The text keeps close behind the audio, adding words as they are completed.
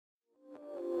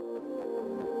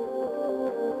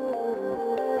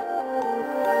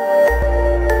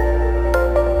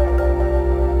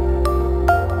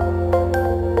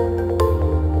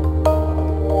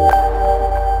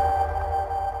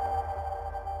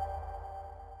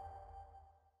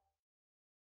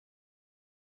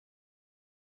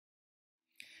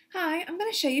Hi, I'm going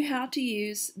to show you how to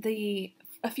use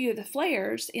a few of the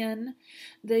flares in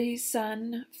the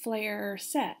Sun Flare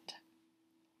set.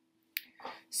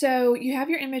 So you have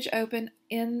your image open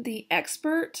in the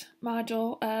Expert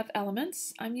module of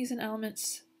Elements. I'm using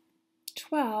Elements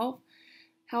 12.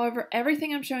 However,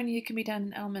 everything I'm showing you can be done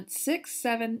in Elements 6,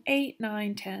 7, 8,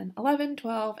 9, 10, 11,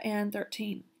 12, and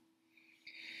 13.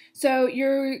 So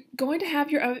you're going to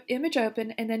have your image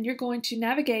open, and then you're going to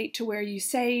navigate to where you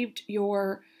saved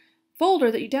your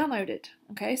folder that you downloaded.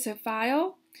 Okay, so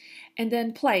File, and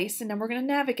then Place, and then we're going to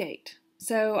navigate.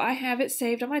 So I have it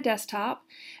saved on my desktop,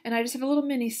 and I just have a little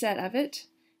mini set of it,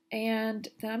 and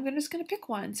then I'm just going to pick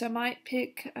one. So I might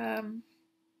pick,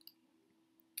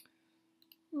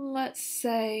 let's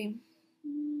say,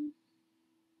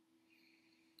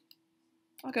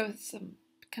 I'll go with some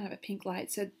kind of a pink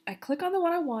light. So I click on the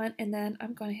one I want, and then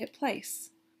I'm going to hit Place.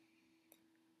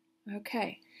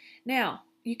 Okay, now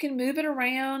you can move it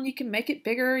around, you can make it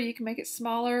bigger, you can make it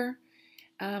smaller.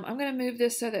 I'm going to move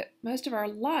this so that most of our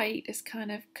light is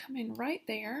kind of coming right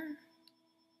there.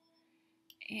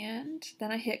 And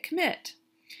then I hit Commit.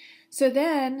 So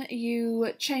then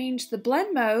you change the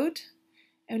blend mode,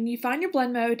 and you find your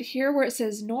blend mode here where it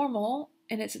says Normal,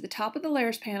 and it's at the top of the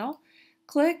Layers panel.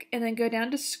 Click and then go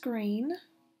down to Screen.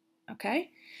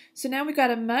 Okay, so now we've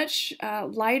got a much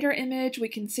lighter image. We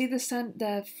can see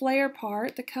the flare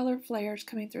part, the color flares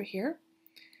coming through here.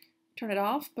 Turn it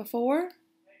off before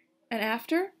and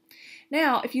after.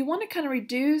 Now, if you want to kind of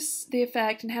reduce the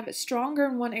effect and have it stronger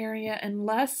in one area and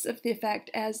less of the effect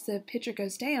as the picture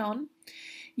goes down,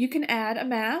 you can add a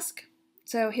mask.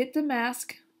 So hit the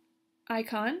mask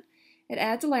icon. It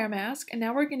adds a layer mask, and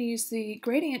now we're going to use the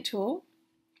gradient tool,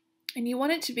 and you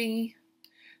want it to be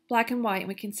black and white, and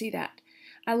we can see that.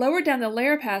 I lowered down the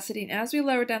layer opacity, and as we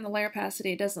lower down the layer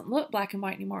opacity, it doesn't look black and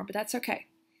white anymore, but that's okay.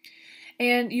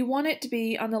 And you want it to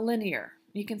be on the linear.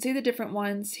 You can see the different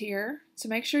ones here, so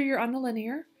make sure you're on the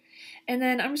linear. And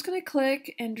then I'm just going to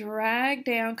click and drag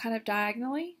down kind of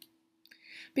diagonally,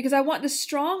 because I want the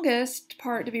strongest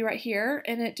part to be right here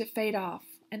and it to fade off.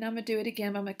 And I'm going to do it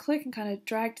again. I'm going to click and kind of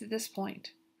drag to this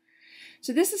point.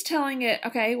 So this is telling it,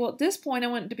 okay, well at this point I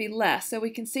want it to be less, so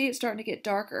we can see it's starting to get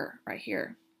darker right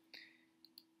here.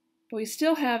 But we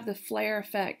still have the flare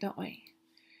effect, don't we?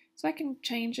 So I can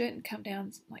change it and come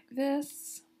down like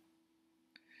this.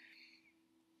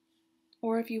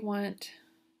 Or if you want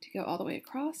to go all the way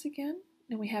across again,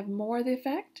 and we have more of the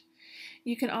effect.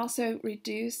 You can also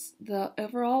reduce the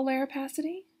overall layer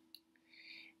opacity.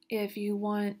 If you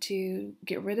want to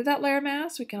get rid of that layer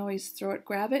mask, we can always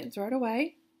grab it and throw it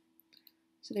away.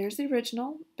 So there's the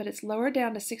original, but it's lowered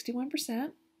down to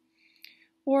 61%.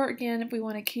 Or again, if we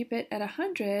want to keep it at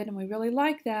 100 and we really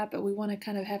like that, but we want to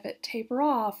kind of have it taper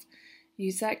off,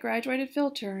 use that graduated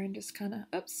filter and just kind of,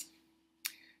 oops,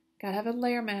 gotta have a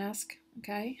layer mask,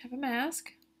 okay? Have a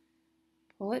mask,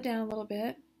 pull it down a little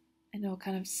bit, and it'll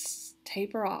kind of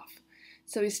taper off.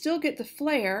 So we still get the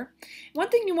flare. One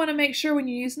thing you want to make sure when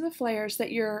you're using the flares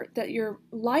that your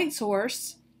light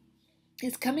source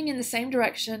is coming in the same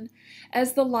direction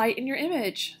as the light in your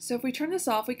image. So if we turn this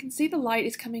off, we can see the light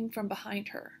is coming from behind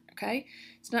her, okay?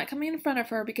 It's not coming in front of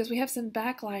her because we have some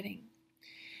backlighting.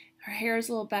 Her hair is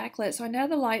a little backlit, so I know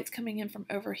the light's coming in from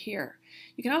over here.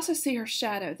 You can also see her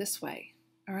shadow this way,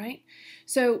 all right?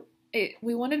 So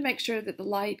we wanted to make sure that the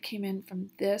light came in from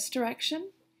this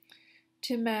direction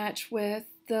to match with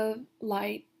the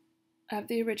light of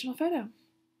the original photo.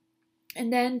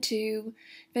 And then to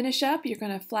finish up, you're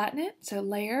going to flatten it, so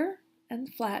layer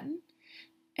and flatten,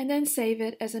 and then save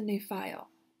it as a new file.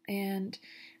 And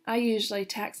I usually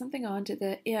tack something on to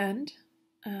the end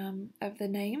of the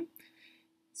name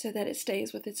so that it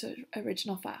stays with its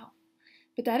original file.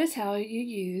 But that is how you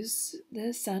use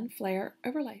the Sun Flare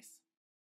overlays.